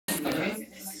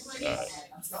Alright,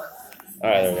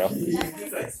 there we go.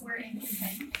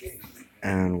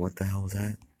 And what the hell was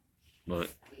that? What?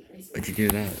 Why'd you do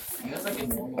that?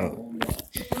 Oh.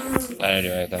 I didn't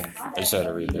do anything. I just had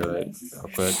to redo it real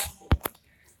quick.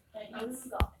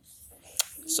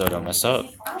 So don't mess up.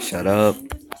 Shut up.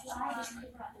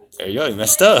 There you go, you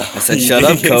messed up. I said shut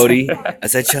up, Cody. I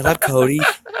said shut up, Cody.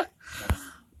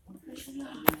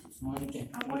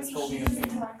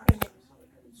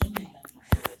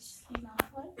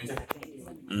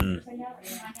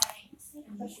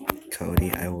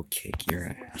 Cody, I will kick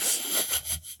your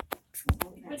ass.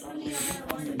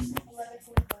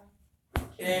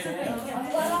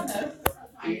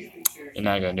 You're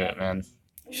not gonna do it, man.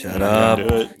 Shut up.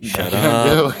 Shut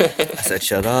up. I said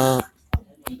shut up.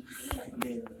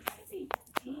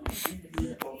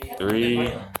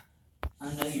 3,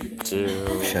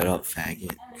 2. Shut up,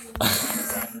 faggot.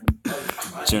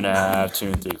 2 1/2,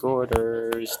 2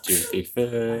 3/4, 2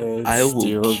 3/5. I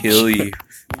will kill you.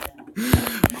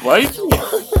 Why did you?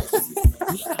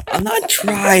 I'm not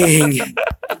trying.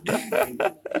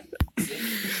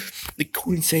 The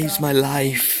coin saves my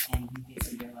life.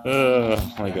 Oh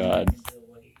my god.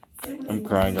 I'm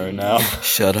crying right now.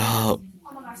 Shut up.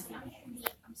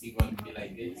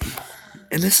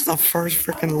 And this is the first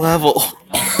freaking level.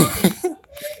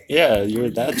 Yeah, you're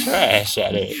that trash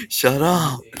at it. Shut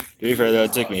up. To be fair, though,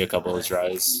 it took me a couple of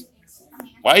tries.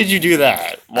 Why did you do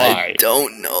that? Why? I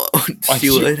don't know. See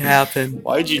what would happen.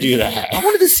 Why did you do that? I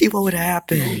wanted to see what would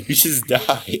happen. You just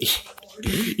died.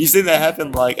 You said that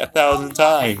happened like 1,000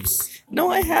 times. No,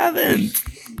 I haven't.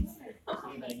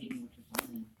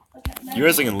 You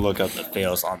guys can look up the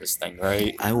fails on this thing,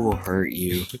 right? I will hurt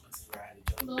you.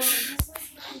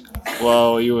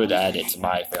 Well, you would add it to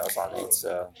my fails on it,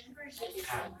 so.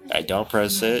 I don't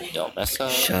press it. Don't mess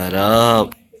up. Shut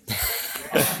up.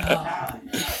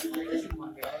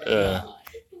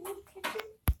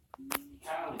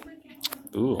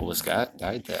 Ooh, almost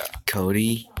died there.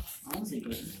 Cody.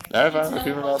 Alright, fine. Keep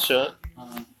your mouth shut.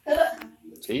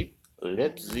 See?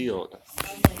 Lip sealed.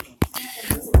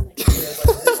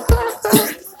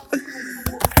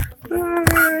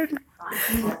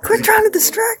 Quit trying to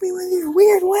distract me with your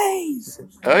weird ways.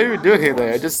 I don't even do anything.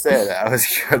 I just said I was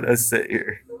gonna sit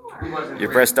here. You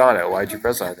pressed on it. Why'd you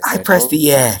press on it? I pressed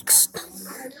the X.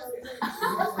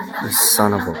 You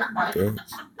son of a bitch.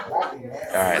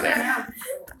 Alright, there.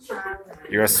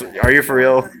 Are you for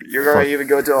real? You're gonna even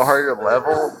go to a harder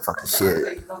level? Fucking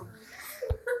shit.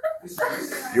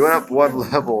 You went up one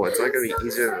level. It's not gonna be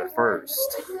easier than the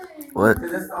first. What?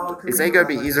 It's ain't gonna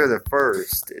be easier than the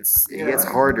first. It gets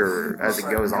harder as it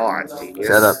goes on. Genius.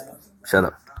 Shut up. Shut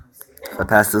up. If I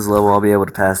pass this level, I'll be able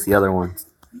to pass the other ones.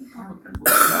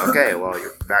 Okay, well,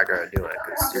 you're not gonna do it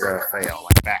because you're gonna fail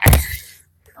like that.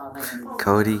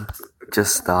 Cody,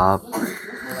 just stop.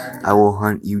 I will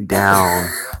hunt you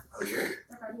down.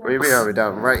 What do you mean I'll be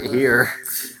down right here?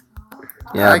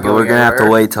 Yeah, but we're gonna have to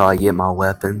wait till I get my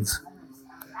weapons.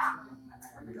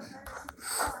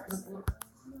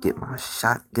 Get my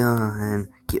shotgun.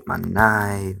 Get my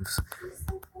knives.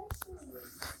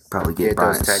 Probably get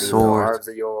my sword. Arms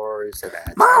of yours.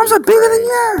 My arms are bigger than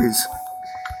yours.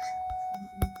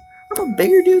 I'm a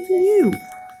bigger dude than you.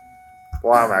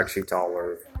 Well, I'm actually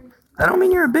taller. That don't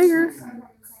mean you're a bigger.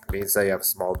 It means that you have a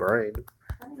small brain.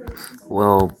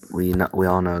 Well, we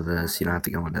all know this. You don't have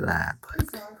to go into that, but.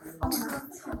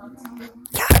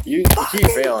 You keep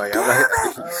failing.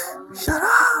 Shut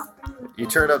up! You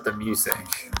turn up the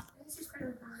music.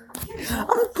 I'm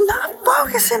not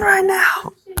focusing right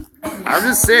now. I'm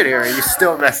just sitting here and you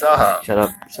still mess up. Shut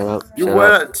up! Shut up! You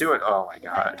went up to it. Oh my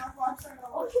god.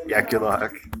 Yeah, good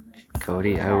luck.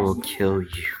 Cody, I will kill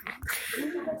you.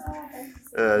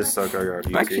 So go on YouTube.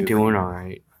 I'm actually doing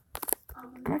alright.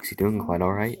 I'm actually doing quite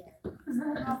alright.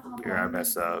 You're gonna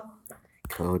mess up.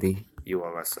 Cody. You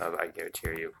won't mess up, I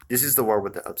guarantee you. This is the one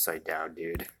with the upside down,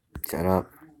 dude. Shut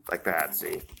up. Like that,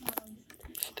 see?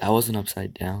 That wasn't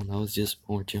upside down. That was just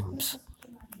more jumps.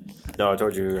 No, I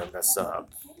told you were gonna mess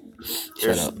up.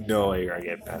 Shut up. There's no way you're gonna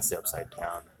get past the upside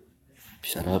down.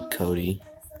 Shut up, Cody.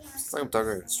 It's like I'm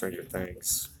talking about Stranger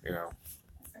Things, you know.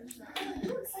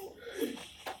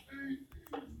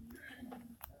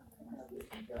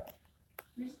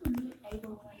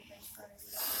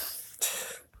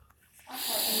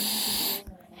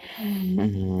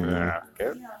 Yeah,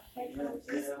 okay.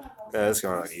 Yeah, that's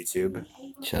going on YouTube.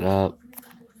 Shut up.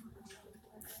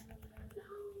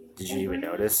 Did you even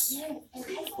notice?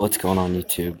 What's going on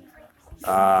YouTube?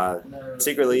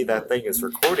 Secretly, that thing is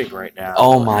recording right now.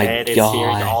 Oh my and it's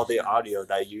hearing all the audio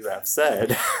that you have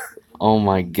said. Oh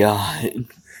my god.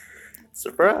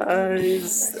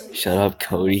 Surprise! Shut up,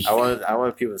 Cody. I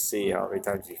want people to see how many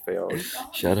times you failed.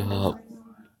 Shut up.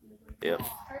 Yep.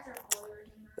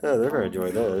 Yeah, they're gonna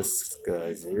enjoy this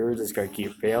because you're just gonna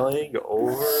keep failing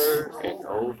over and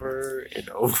over and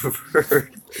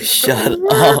over. Shut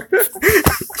up.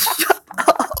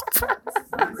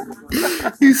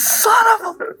 You son of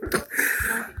a.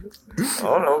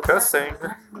 Oh no, cussing.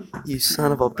 You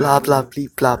son of a blah blah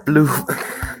bleep blah blue.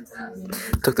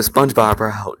 Took the SpongeBob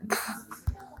route.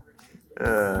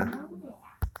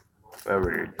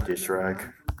 Over your dish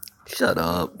rag. Shut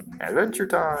up. Adventure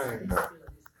time.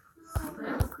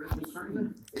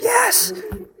 Yes!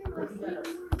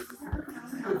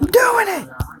 I'm doing it!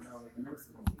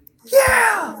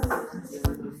 Yeah!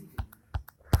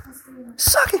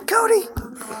 Suck it, Cody!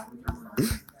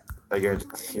 Like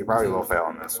you probably will fail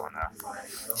on this one now.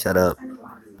 Shut up.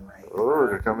 Oh,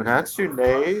 they're coming at you,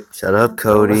 Nate. Shut up,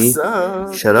 Cody. What's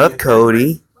up? Shut up,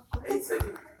 Cody.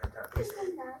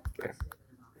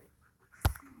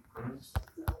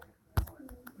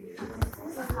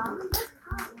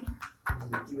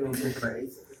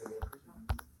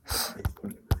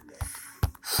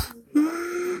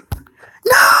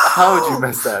 How would you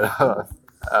mess that up?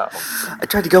 Oh. I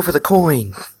tried to go for the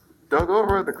coin. Don't go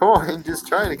over the coin, just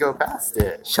trying to go past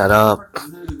it. Shut up.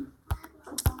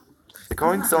 The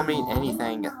coins don't mean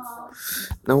anything.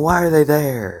 Then why are they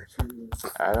there?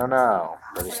 I don't know,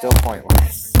 but they're still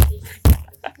pointless.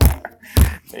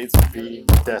 Nate's beating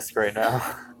the desk right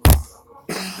now.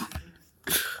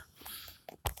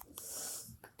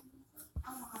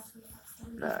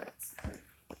 Nice.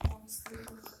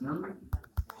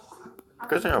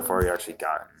 Good to know how far you actually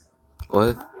got.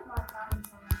 What?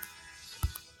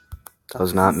 That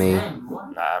was not me.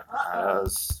 Nah, that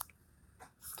was.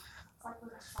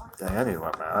 Dang, I need to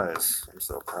wipe my eyes. I'm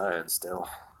still crying still.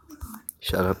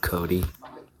 Shut up, Cody.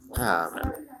 Ah,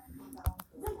 man.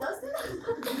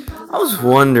 I was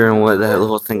wondering what that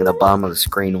little thing at the bottom of the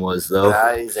screen was, though.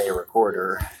 That is a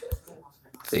recorder.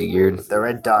 Figured. The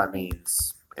red dot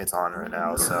means it's on right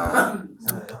now, so.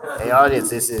 Hey, audience,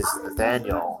 this is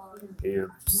Nathaniel, who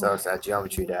sucks at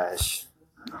Geometry Dash.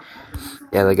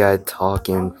 Yeah, the guy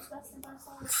talking.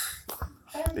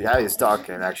 The guy who's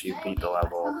talking actually beat the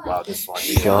level. Wow, this one.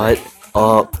 Shut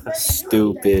up,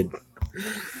 stupid.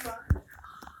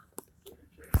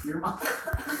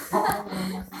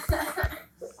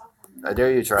 I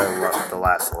dare you try the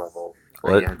last level.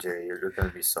 What? Again, Jerry, you're going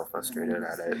to be so frustrated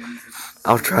at it.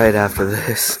 I'll try it after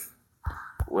this.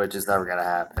 Which is never going to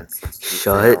happen.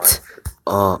 Shut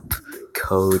up,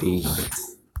 Cody.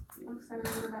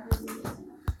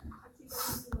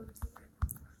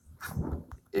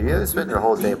 If you had to spend your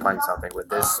whole day playing something, would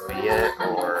this be it?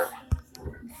 Or,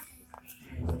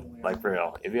 like, for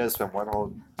real, if you had to spend one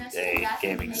whole day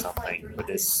gaming something, would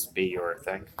this be your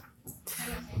thing?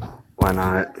 Why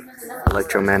not?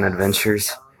 Electroman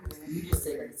Adventures.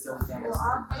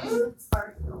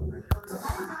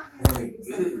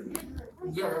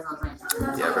 Yeah,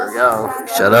 there we go.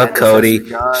 Shut up, Cody.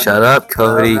 Shut up,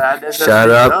 Cody. Shut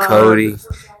up, Cody.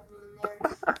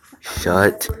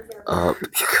 Shut up,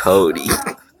 Cody.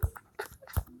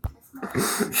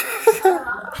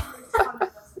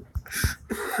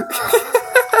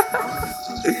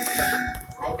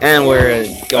 And we're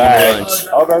going to lunch. I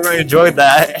hope everyone enjoyed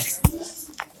that.